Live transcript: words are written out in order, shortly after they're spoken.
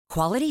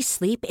Quality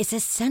sleep is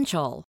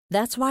essential.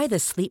 That's why the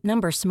Sleep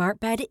Number Smart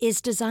Bed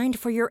is designed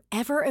for your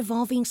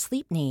ever-evolving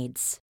sleep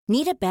needs.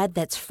 Need a bed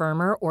that's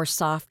firmer or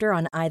softer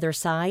on either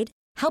side?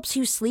 Helps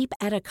you sleep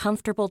at a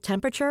comfortable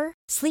temperature?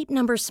 Sleep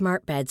Number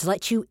Smart Beds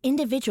let you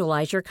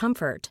individualize your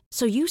comfort,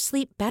 so you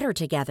sleep better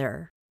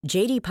together.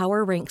 J.D.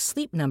 Power ranks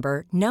Sleep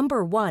Number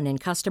number 1 in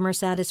customer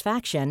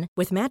satisfaction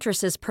with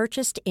mattresses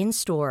purchased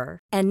in-store.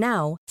 And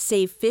now,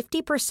 save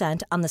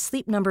 50% on the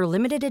Sleep Number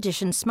Limited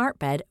Edition Smart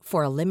Bed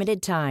for a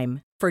limited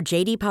time. For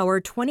J.D. Power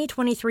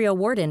 2023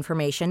 award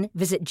information,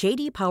 visit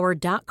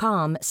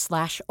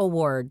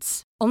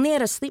jdpower.com/awards. Only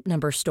at a Sleep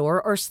Number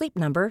store or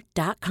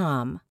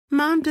sleepnumber.com.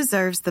 Mom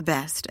deserves the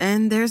best,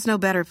 and there's no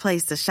better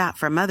place to shop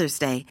for Mother's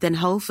Day than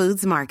Whole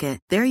Foods Market.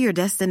 They're your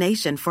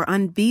destination for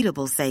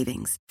unbeatable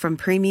savings, from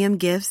premium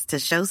gifts to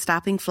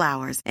show-stopping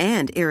flowers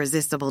and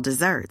irresistible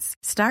desserts.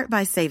 Start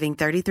by saving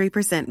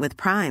 33% with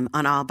Prime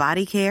on all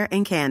body care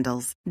and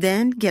candles.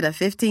 Then get a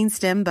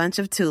 15-stem bunch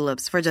of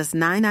tulips for just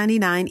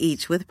 $9.99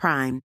 each with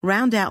Prime.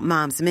 Round out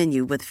Mom's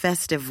menu with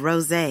festive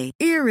rosé,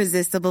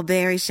 irresistible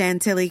berry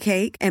chantilly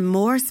cake, and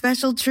more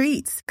special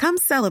treats. Come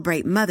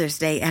celebrate Mother's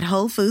Day at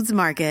Whole Foods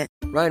Market.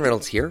 Ryan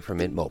Reynolds here from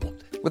Mint Mobile.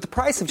 With the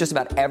price of just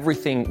about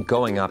everything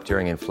going up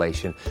during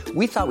inflation,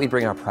 we thought we'd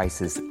bring our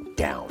prices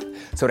down.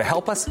 So to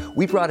help us,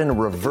 we brought in a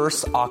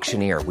reverse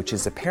auctioneer, which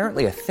is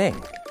apparently a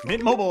thing.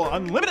 Mint Mobile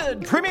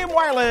Unlimited Premium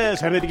Wireless.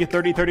 How to get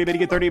 30, 30, bit to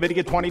get 30, bit to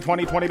get 20,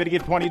 20, 20, bit to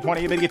get 20,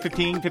 20, bit to get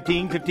 15,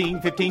 15,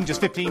 15, 15,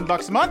 just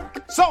 $15 a month?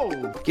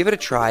 Sold! Give it a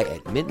try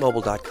at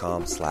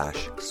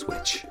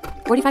mintmobile.com/switch.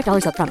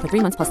 $45 up front for 3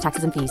 months plus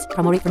taxes and fees.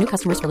 Promo rate for new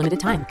customers for limited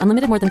time.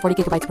 Unlimited more than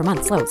 40 gigabytes per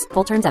month. Slows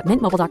full terms at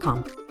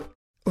mintmobile.com.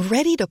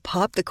 Ready to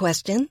pop the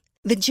question?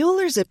 The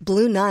jewelers at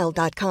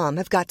BlueNile.com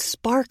have got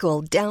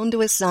sparkle down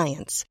to a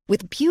science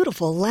with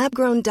beautiful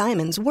lab-grown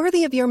diamonds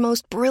worthy of your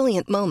most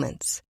brilliant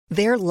moments.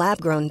 Their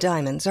lab-grown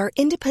diamonds are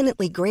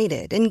independently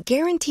graded and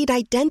guaranteed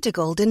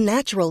identical to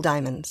natural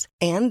diamonds,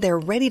 and they're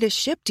ready to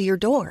ship to your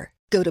door.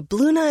 Go to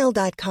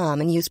BlueNile.com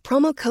and use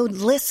promo code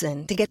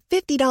LISTEN to get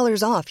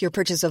 $50 off your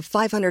purchase of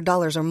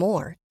 $500 or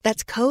more.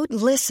 That's code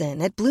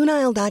LISTEN at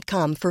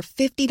BlueNile.com for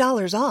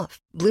 $50 off.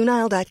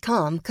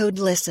 BlueNile.com, code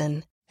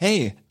LISTEN.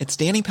 Hey, it's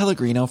Danny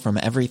Pellegrino from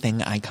Everything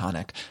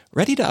Iconic.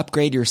 Ready to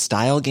upgrade your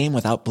style game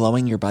without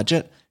blowing your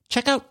budget?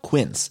 Check out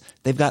Quince.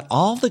 They've got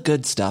all the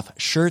good stuff,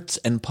 shirts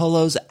and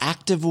polos,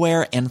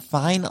 activewear, and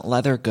fine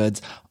leather goods,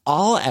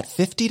 all at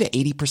 50 to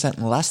 80%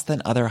 less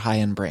than other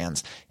high-end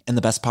brands. And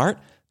the best part?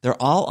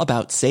 They're all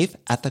about safe,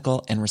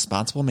 ethical, and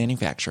responsible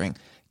manufacturing.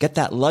 Get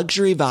that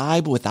luxury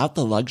vibe without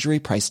the luxury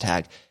price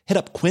tag. Hit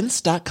up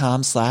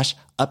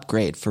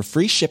quince.com/upgrade for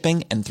free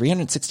shipping and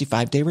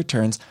 365-day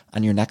returns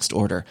on your next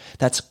order.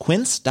 That's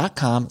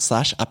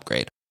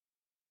quince.com/upgrade.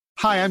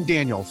 Hi, I'm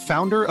Daniel,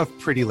 founder of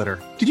Pretty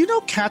Litter. Did you know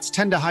cats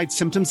tend to hide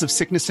symptoms of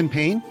sickness and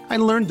pain? I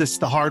learned this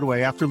the hard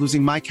way after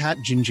losing my cat,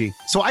 Gingy.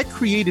 So I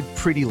created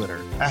Pretty Litter,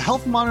 a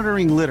health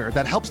monitoring litter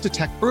that helps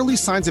detect early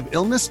signs of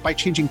illness by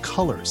changing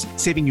colors,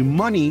 saving you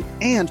money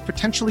and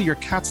potentially your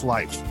cat's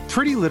life.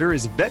 Pretty Litter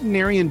is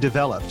veterinarian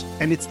developed,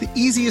 and it's the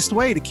easiest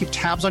way to keep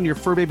tabs on your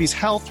fur baby's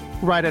health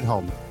right at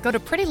home. Go to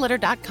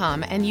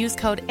prettylitter.com and use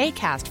code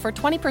ACAST for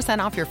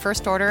 20% off your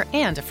first order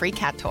and a free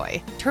cat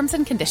toy. Terms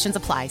and conditions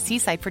apply. See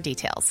site for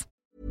details.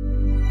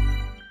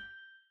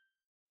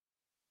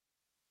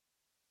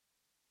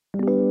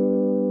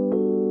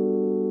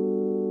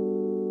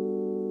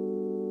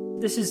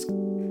 This is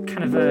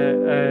kind of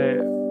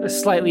a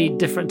slightly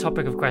different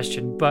topic of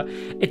question, but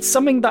it's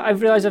something that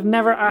I've realised I've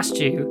never asked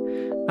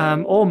you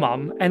or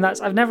Mum, and that's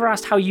I've never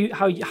asked how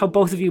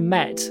both of you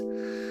met,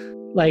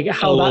 like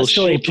how that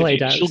story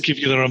played out. She'll give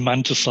you the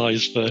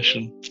romanticised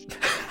version.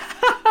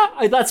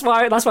 That's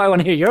why I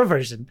want to hear your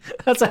version.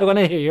 That's why I want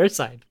to hear your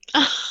side.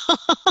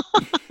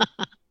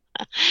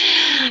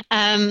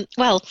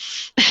 Well,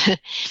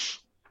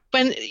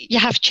 when you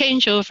have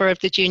changeover of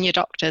the junior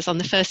doctors on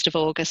the 1st of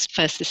August,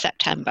 1st of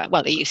September,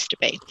 well, it used to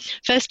be.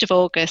 1st of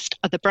August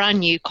are the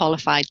brand new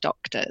qualified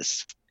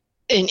doctors.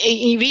 And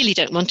you really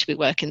don't want to be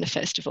working the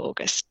 1st of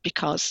August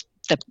because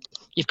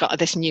you've got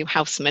this new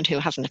houseman who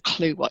hasn't a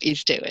clue what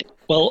he's doing.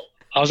 Well,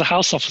 I was a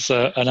house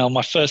officer, and on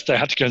my first day I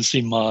had to go and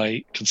see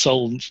my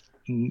consultant.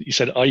 And he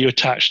said, "Are you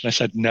attached?" And I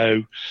said, "No."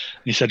 And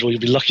he said, "Well,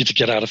 you'll be lucky to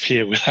get out of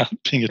here without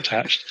being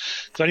attached."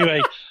 So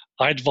anyway,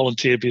 I'd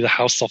volunteered to be the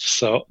house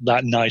officer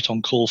that night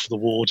on call for the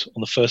ward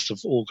on the 1st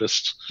of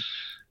August,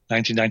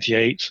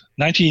 1988.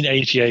 I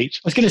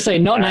was going to say,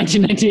 not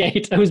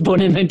 1998. I was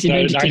born in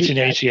 1992. No,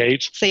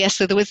 1988. So yes,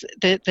 so there was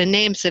the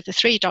names of the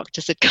 3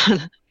 doctors had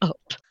gone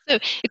up. So,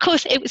 of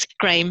course, it was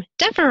Graham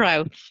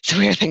Devereaux. So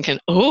we were thinking,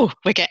 oh,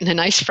 we're getting a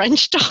nice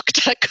French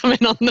doctor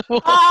coming on the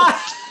ward.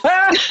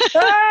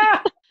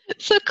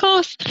 So, of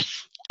course,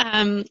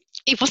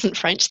 he wasn't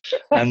French.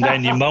 And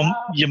then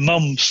your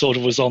mum sort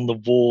of was on the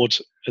ward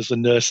as the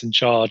nurse in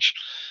charge.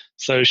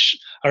 So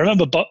I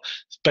remember, but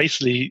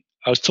basically,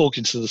 I was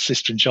talking to the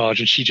sister in charge,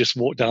 and she just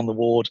walked down the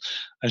ward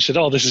and said,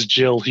 "Oh, this is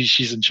Jill.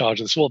 She's in charge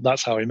of this ward."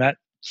 That's how we met.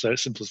 So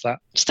it's simple as that.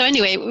 So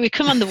anyway, we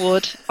come on the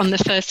ward on the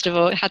 1st of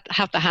all,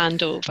 have the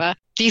handover.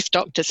 These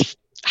doctors,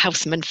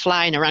 housemen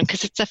flying around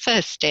because it's their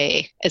first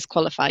day as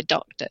qualified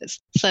doctors.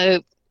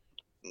 So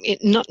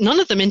none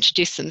of them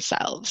introduced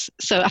themselves.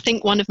 So I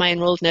think one of my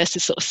enrolled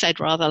nurses sort of said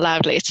rather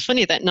loudly, it's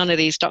funny that none of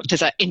these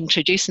doctors are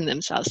introducing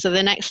themselves. So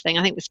the next thing,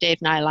 I think it was Dave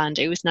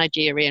Nylander, who was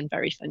Nigerian,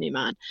 very funny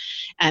man.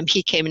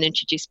 He came and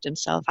introduced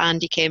himself.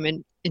 Andy came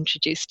and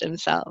introduced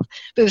himself.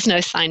 But there was no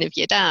sign of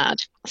your dad.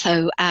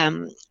 So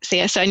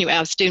anyway, I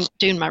was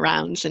doing my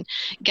rounds and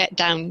get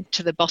down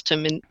to the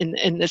bottom and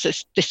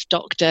there's this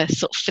doctor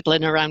sort of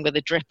fiddling around with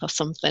a drip or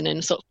something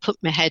and sort of put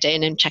my head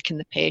in and checking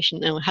the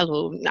patient. And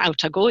hello,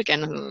 out I go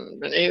again. I don't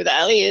know who the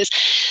hell he is.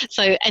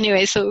 So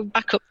anyway, so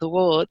back up the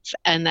wards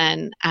and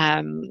then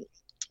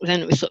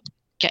we sort of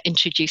get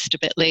introduced a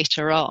bit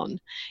later on,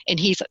 and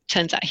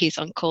turns out he's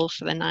on call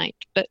for the night.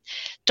 But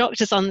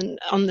doctors on the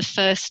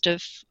 1st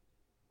of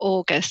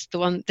August,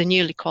 the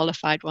newly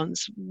qualified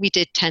ones, we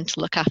did tend to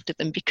look after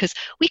them because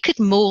we could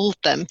mould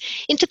them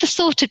into the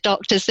sort of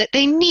doctors that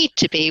they need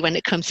to be when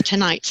it comes to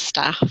night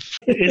staff.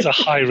 It is a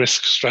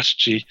high-risk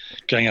strategy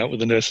going out with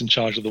the nurse in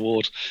charge of the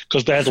ward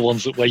because they're the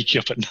ones that wake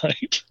you up at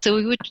night. So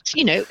we would,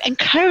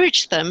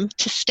 encourage them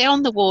to stay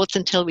on the wards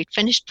until we'd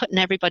finished putting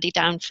everybody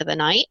down for the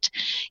night,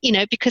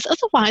 because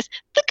otherwise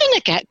they're going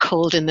to get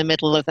cold in the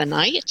middle of the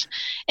night.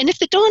 And if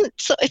they don't,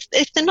 so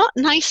if they're not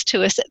nice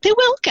to us, they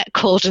will get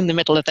cold in the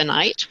middle of the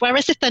night.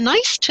 Whereas if they're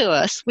nice to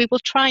us, we will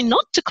try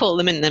not to call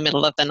them in the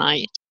middle of the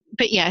night.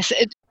 But yes,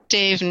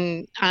 Dave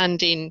and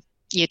Andy and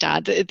your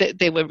dad,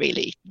 they were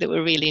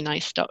really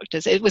nice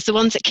doctors. It was the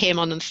ones that came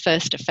on the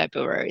 1st of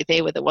February.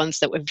 They were the ones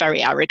that were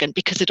very arrogant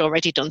because they'd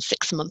already done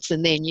 6 months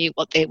and they knew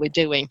what they were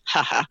doing.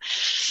 Haha.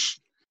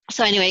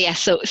 So anyway,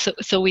 yes,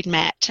 so we'd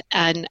met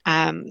and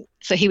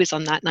so he was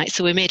on that night.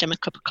 So we made him a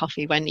cup of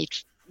coffee when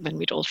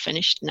we'd all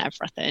finished and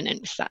everything, and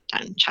we sat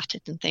down and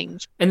chatted and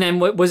things. And then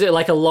was it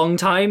like a long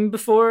time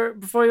before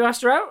you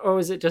asked her out, or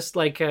was it just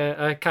like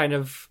a kind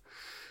of...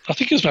 I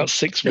think it was about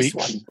 6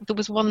 weeks. There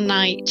was one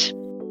night.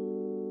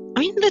 I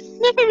mean, there's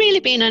never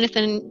really been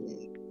anything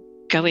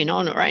going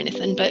on or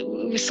anything, but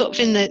we were sort of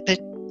in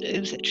it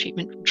was a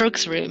treatment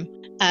drugs room,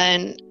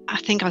 and I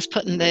think I was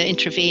putting the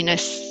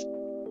intravenous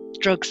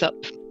drugs up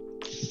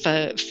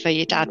for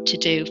your dad to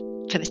do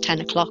for the 10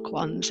 o'clock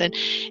ones, and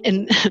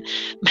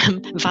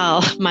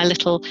Val, my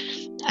little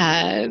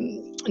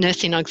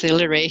nursing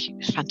auxiliary,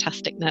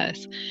 fantastic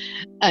nurse,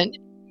 and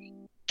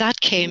Dad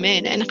came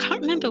in, and I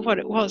can't remember what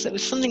it was. It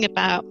was something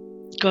about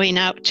going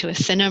out to a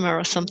cinema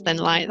or something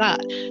like that.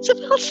 So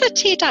Val said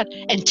to your dad,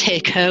 and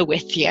take her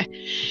with you.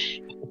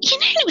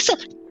 It was so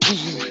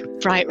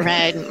bright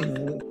red.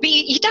 But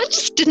your dad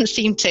just didn't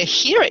seem to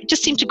hear it. It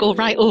just seemed to go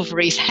right over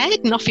his head,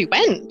 and off he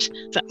went.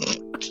 So,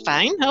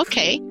 fine,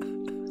 okay.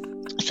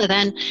 So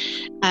then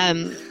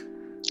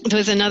there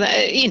was another,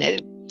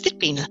 there'd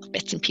been little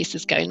bits and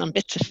pieces going on,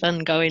 bits of fun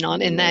going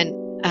on. And then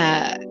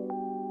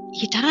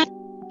your dad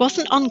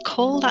wasn't on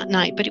call that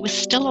night, but he was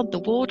still on the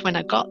ward when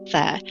I got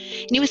there.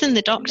 And he was in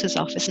the doctor's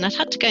office, and I'd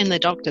had to go in the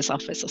doctor's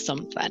office or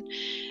something.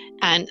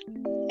 And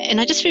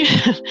I just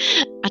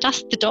I'd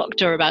asked the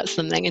doctor about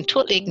something and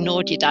totally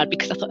ignored your dad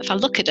because I thought if I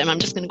look at him, I'm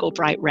just going to go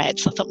bright red.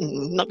 So I thought,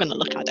 I'm not going to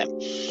look at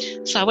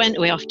him. So I went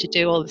away off to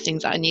do all the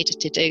things that I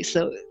needed to do.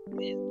 So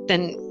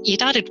then your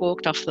dad had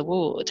walked off the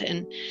ward,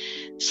 and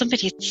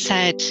somebody had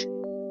said,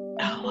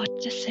 what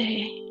did I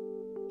say?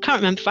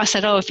 Can't remember. But I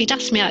said, if he'd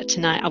asked me out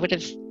tonight, I would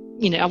have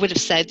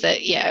said that,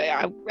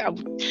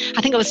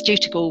 I think I was due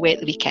to go away at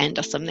the weekend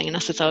or something. And I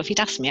said, if he'd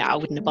asked me out, I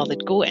wouldn't have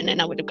bothered going,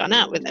 and I would have gone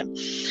out with him.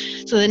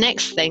 So the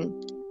next thing,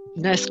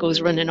 nurse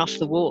goes running off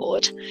the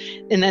ward.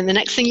 And then the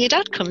next thing, your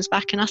dad comes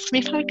back and asks me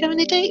if I would go on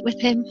a date with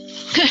him.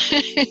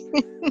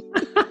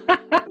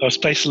 I was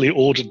basically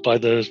ordered by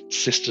the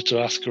sister to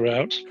ask her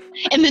out.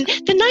 And then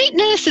the night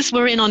nurses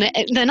were in on it,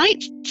 the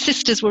night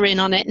sisters were in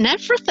on it and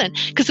everything,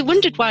 because I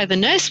wondered why the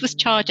nurse was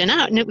charging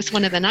out, and it was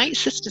one of the night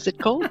sisters had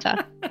called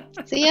her.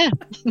 So yeah,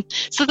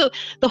 so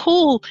the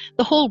whole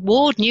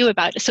ward knew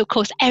about it. So of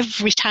course,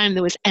 every time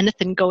there was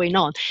anything going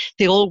on,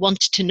 they all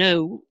wanted to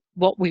know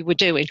what we were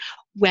doing,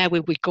 where we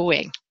were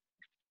going.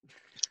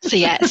 So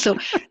yeah, so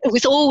it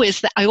was always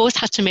that I always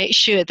had to make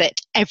sure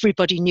that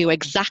everybody knew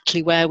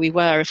exactly where we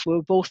were if we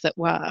were both at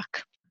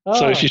work.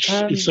 So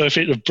if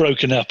it had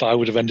broken up, I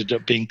would have ended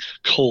up being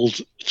called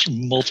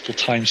multiple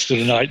times through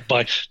the night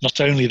by not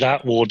only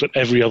that ward, but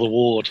every other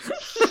ward.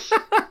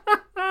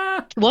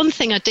 One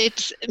thing I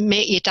did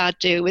make your dad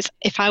do was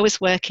if I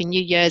was working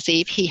New Year's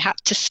Eve, he had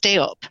to stay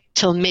up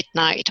till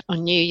midnight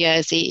on New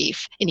Year's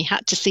Eve, and he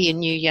had to see a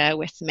New Year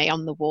with me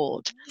on the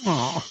ward.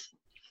 Aww.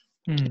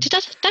 Did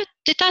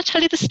I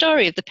tell you the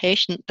story of the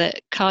patient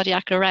that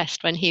cardiac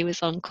arrest when he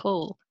was on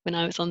call, when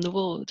I was on the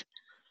ward?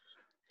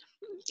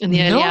 In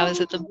the early hours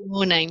of the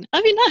morning.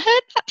 Have you not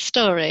heard that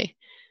story?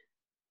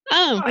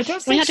 Oh, I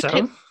don't think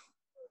so.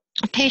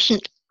 A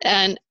patient,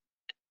 and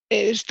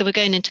they were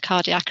going into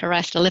cardiac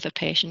arrest, a liver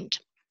patient,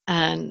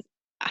 and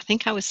I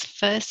think I was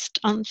first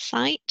on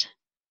site.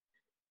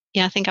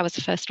 Yeah, I think I was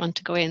the first one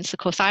to go in. So of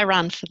course I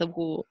ran for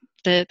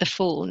the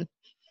phone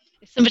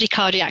somebody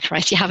cardiac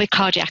arrest, you have a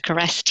cardiac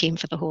arrest team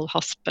for the whole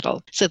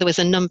hospital. So there was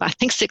a number, I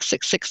think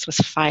 666 was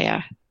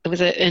fire. There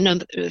was a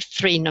number,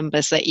 3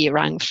 numbers that you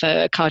rang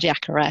for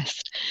cardiac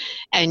arrest.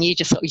 And you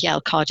just sort of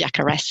yell cardiac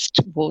arrest,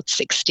 ward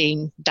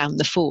 16 down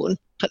the phone,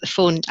 put the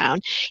phone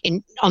down.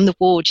 On the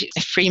ward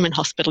at Freeman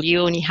Hospital, you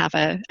only have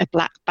a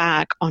black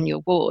bag on your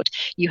ward.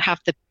 You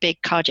have the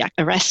big cardiac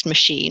arrest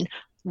machine,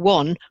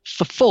 one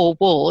for 4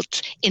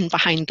 wards in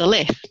behind the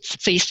lifts.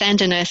 So you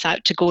send a nurse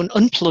out to go and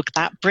unplug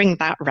that, bring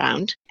that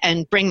round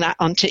and bring that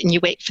onto, and you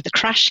wait for the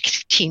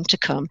crash team to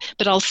come,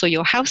 but also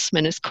your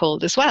houseman is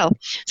called as well.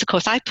 So of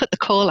course I put the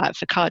call out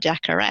for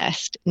cardiac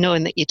arrest,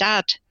 knowing that your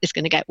dad is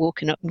going to get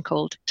woken up and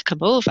called to come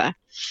over.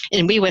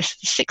 And we were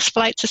 6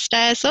 flights of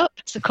stairs up.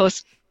 So of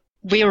course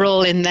we were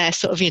all in there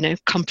sort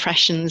of,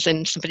 compressions,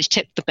 and somebody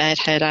tipped the bed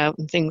head out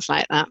and things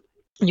like that.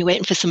 And you're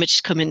waiting for somebody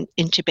to come and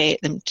intubate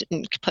them,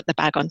 and put the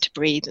bag on to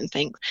breathe and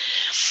things.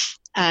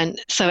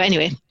 And so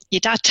anyway,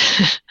 your dad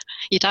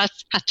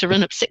had to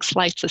run up 6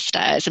 flights of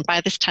stairs. And by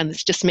this time,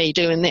 it's just me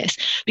doing this,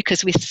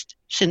 because we've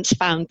since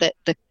found that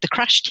the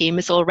crash team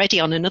is already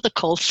on another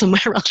call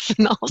somewhere else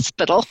in the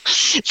hospital.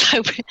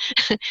 So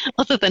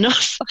other than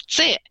us, that's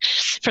it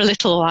for a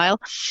little while.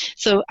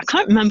 So I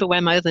can't remember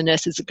where my other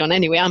nurses have gone.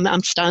 Anyway,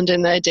 I'm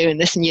standing there doing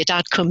this, and your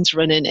dad comes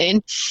running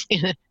in.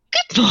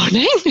 Good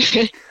morning.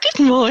 Good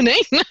morning.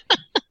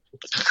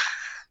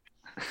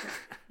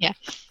 Yeah.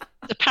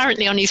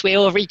 Apparently on his way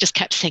over, he just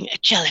kept saying,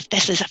 Jill, if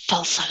this is a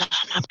false alarm,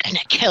 I'm going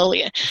to kill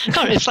you.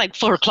 It's like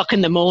 4 o'clock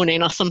in the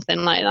morning or something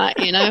like that,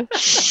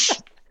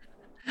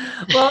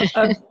 Well,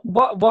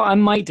 what I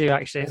might do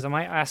actually is I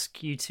might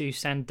ask you to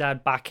send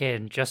Dad back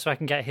in just so I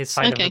can get his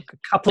side of a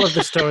couple of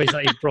the stories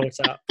that he brought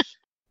up.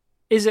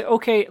 Is it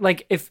okay,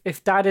 like,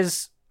 if Dad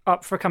is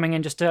up for coming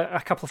in, just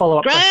a couple of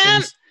follow-up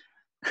questions?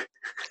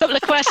 Couple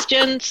of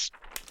questions.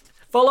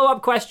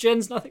 Follow-up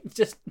questions, nothing,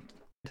 just...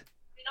 Do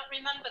you not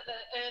remember the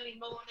early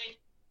morning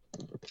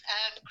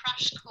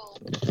crash call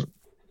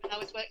when I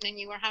was working and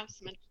you were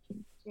houseman?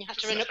 And you had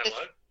to run up the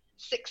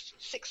 6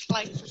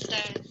 flights of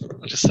stairs.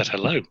 I just said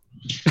hello.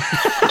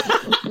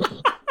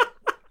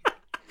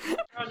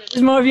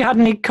 Has more of you had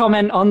any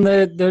comment on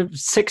the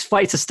 6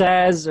 flights of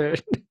stairs? Or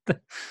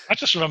I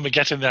just remember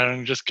getting there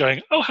and just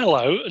going, oh,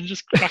 hello, and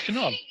just cracking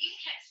on. You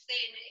kept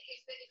saying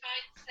if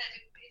I said,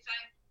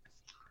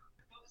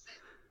 what was it?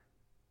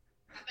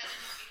 I better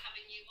not be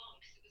having you on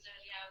because it was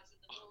early hours in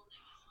the morning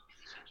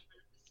because you had to run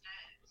up the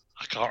stairs.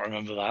 I can't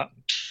remember that.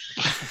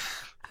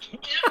 You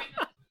don't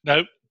remember?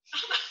 Nope.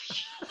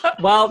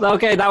 Well,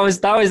 okay, that was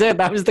it.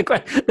 That was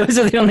those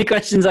are the only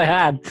questions I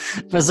had.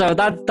 But so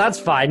that's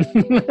fine.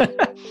 Do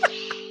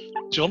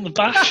you want them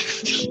back?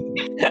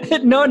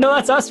 No,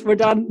 that's us. We're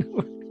done.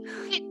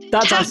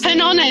 That's us. And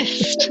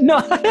honest.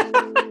 No,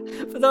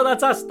 but no,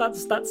 that's us.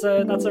 That's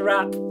a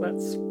wrap.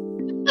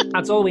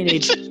 That's all we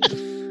need.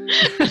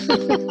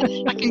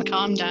 I can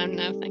calm down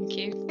now. Thank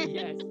you.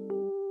 Yes.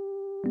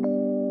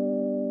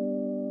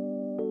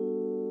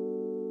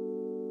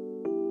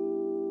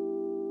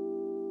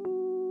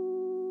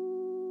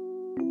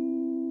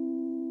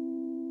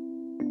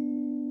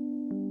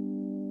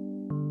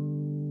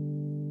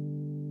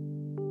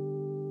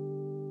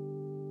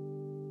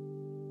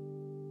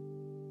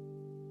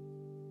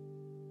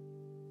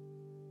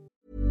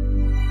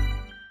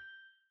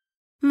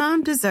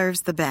 Mom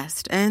deserves the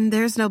best, and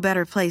there's no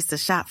better place to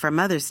shop for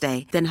Mother's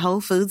Day than Whole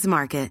Foods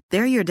Market.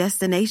 They're your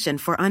destination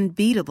for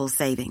unbeatable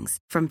savings,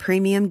 from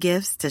premium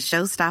gifts to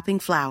show-stopping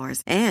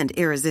flowers and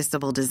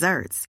irresistible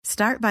desserts.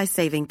 Start by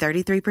saving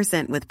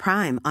 33% with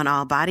Prime on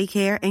all body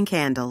care and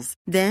candles.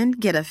 Then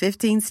get a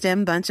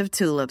 15-stem bunch of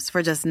tulips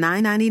for just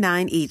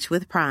 $9.99 each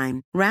with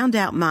Prime. Round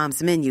out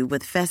Mom's menu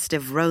with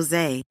festive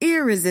rosé,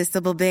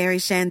 irresistible berry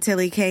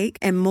chantilly cake,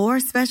 and more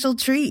special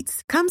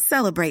treats. Come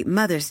celebrate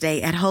Mother's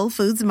Day at Whole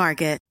Foods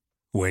Market.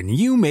 When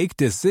you make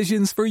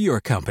decisions for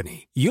your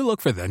company, you look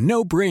for the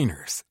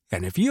no-brainers.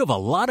 And if you have a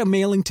lot of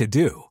mailing to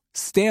do,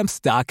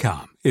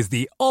 Stamps.com is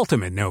the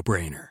ultimate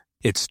no-brainer.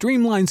 It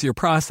streamlines your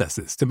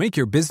processes to make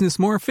your business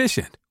more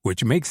efficient,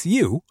 which makes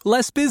you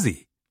less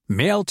busy.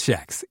 Mail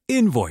checks,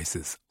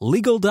 invoices,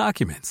 legal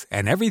documents,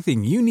 and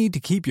everything you need to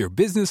keep your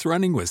business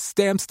running with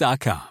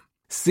Stamps.com.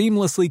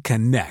 Seamlessly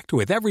connect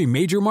with every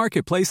major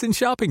marketplace and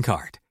shopping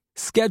cart.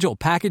 Schedule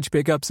package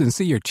pickups and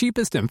see your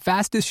cheapest and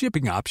fastest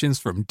shipping options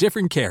from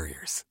different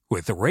carriers.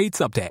 With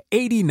rates up to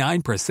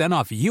 89%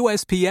 off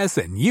USPS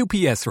and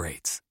UPS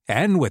rates.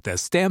 And with the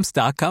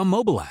Stamps.com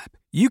mobile app,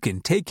 you can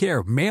take care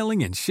of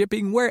mailing and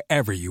shipping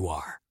wherever you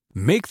are.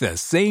 Make the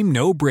same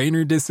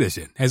no-brainer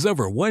decision as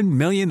over 1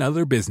 million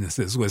other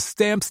businesses with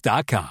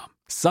Stamps.com.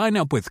 Sign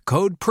up with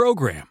code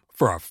PROGRAM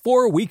for a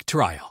 4-week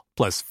trial,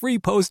 plus free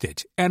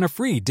postage and a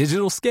free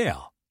digital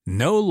scale.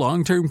 No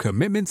long-term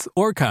commitments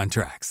or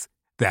contracts.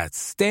 That's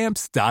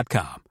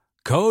Stamps.com.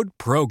 Code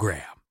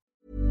PROGRAM.